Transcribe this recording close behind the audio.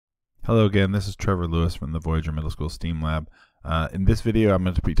Hello again, this is Trevor Lewis from the Voyager Middle School STEAM Lab. In this video I'm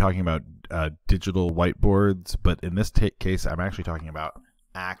going to be talking about digital whiteboards, but in this case I'm actually talking about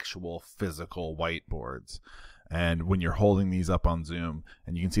actual physical whiteboards. And when you're holding these up on Zoom,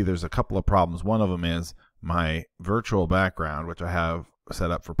 and you can see there's a couple of problems. One of them is my virtual background, which I have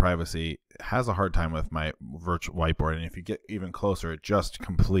set up for privacy, has a hard time with my virtual whiteboard, and if you get even closer it just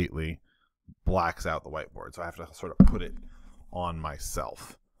completely blacks out the whiteboard. So I have to sort of put it on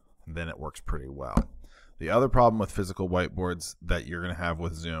myself, and then it works pretty well. The other problem with physical whiteboards that you're going to have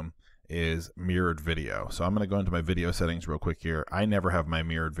with Zoom is mirrored video. So I'm going to go into my video settings real quick here. I never have my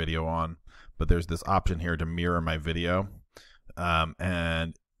mirrored video on, but there's this option here to mirror my video,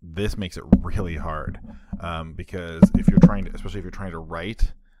 and this makes it really hard because if you're trying to, especially if you're trying to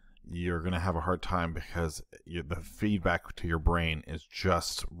write, you're going to have a hard time because the feedback to your brain is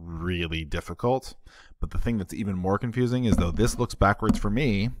just really difficult. But the thing that's even more confusing is, though this looks backwards for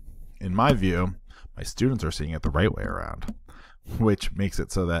me, in my view, my students are seeing it the right way around, which makes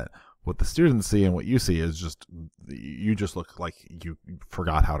it so that what the students see and what you see is just, you just look like you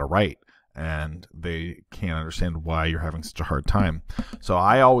forgot how to write, and they can't understand why you're having such a hard time. So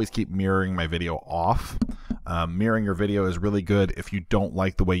I always keep mirroring my video off. Mirroring your video is really good if you don't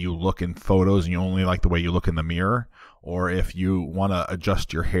like the way you look in photos and you only like the way you look in the mirror, or if you want to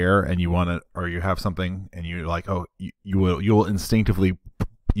adjust your hair and you want to, or you have something and you like, oh, you will instinctively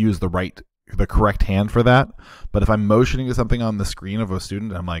use the correct hand for that. But if I'm motioning to something on the screen of a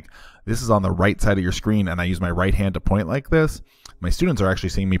student, I'm like, this is on the right side of your screen, and I use my right hand to point like this, my students are actually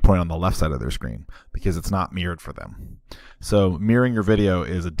seeing me point on the left side of their screen because it's not mirrored for them. So mirroring your video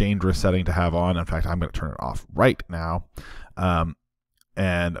is a dangerous setting to have on. In fact, I'm going to turn it off right now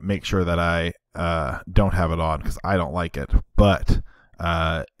and make sure that I don't have it on because I don't like it. But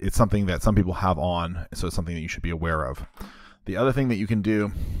it's something that some people have on, so it's something that you should be aware of. The other thing that you can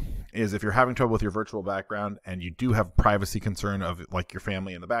do is, if you're having trouble with your virtual background and you do have privacy concern of like your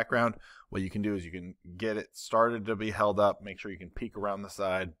family in the background, what you can do is you can get it started to be held up, make sure you can peek around the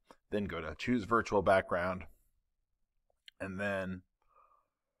side, then go to choose virtual background. And then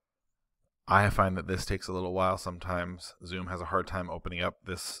I find that this takes a little while sometimes. Zoom has a hard time opening up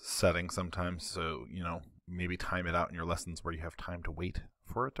this setting sometimes, so maybe time it out in your lessons where you have time to wait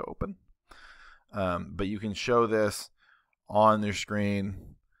for it to open. But you can show this on your screen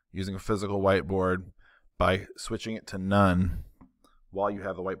using a physical whiteboard by switching it to none while you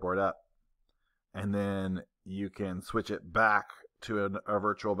have the whiteboard up. And then you can switch it back to a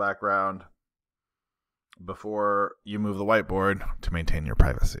virtual background before you move the whiteboard to maintain your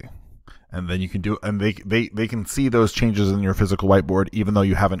privacy. And then you can do, and they can see those changes in your physical whiteboard even though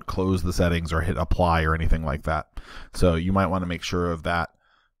you haven't closed the settings or hit apply or anything like that. So you might want to make sure of that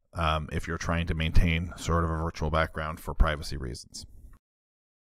if you're trying to maintain sort of a virtual background for privacy reasons.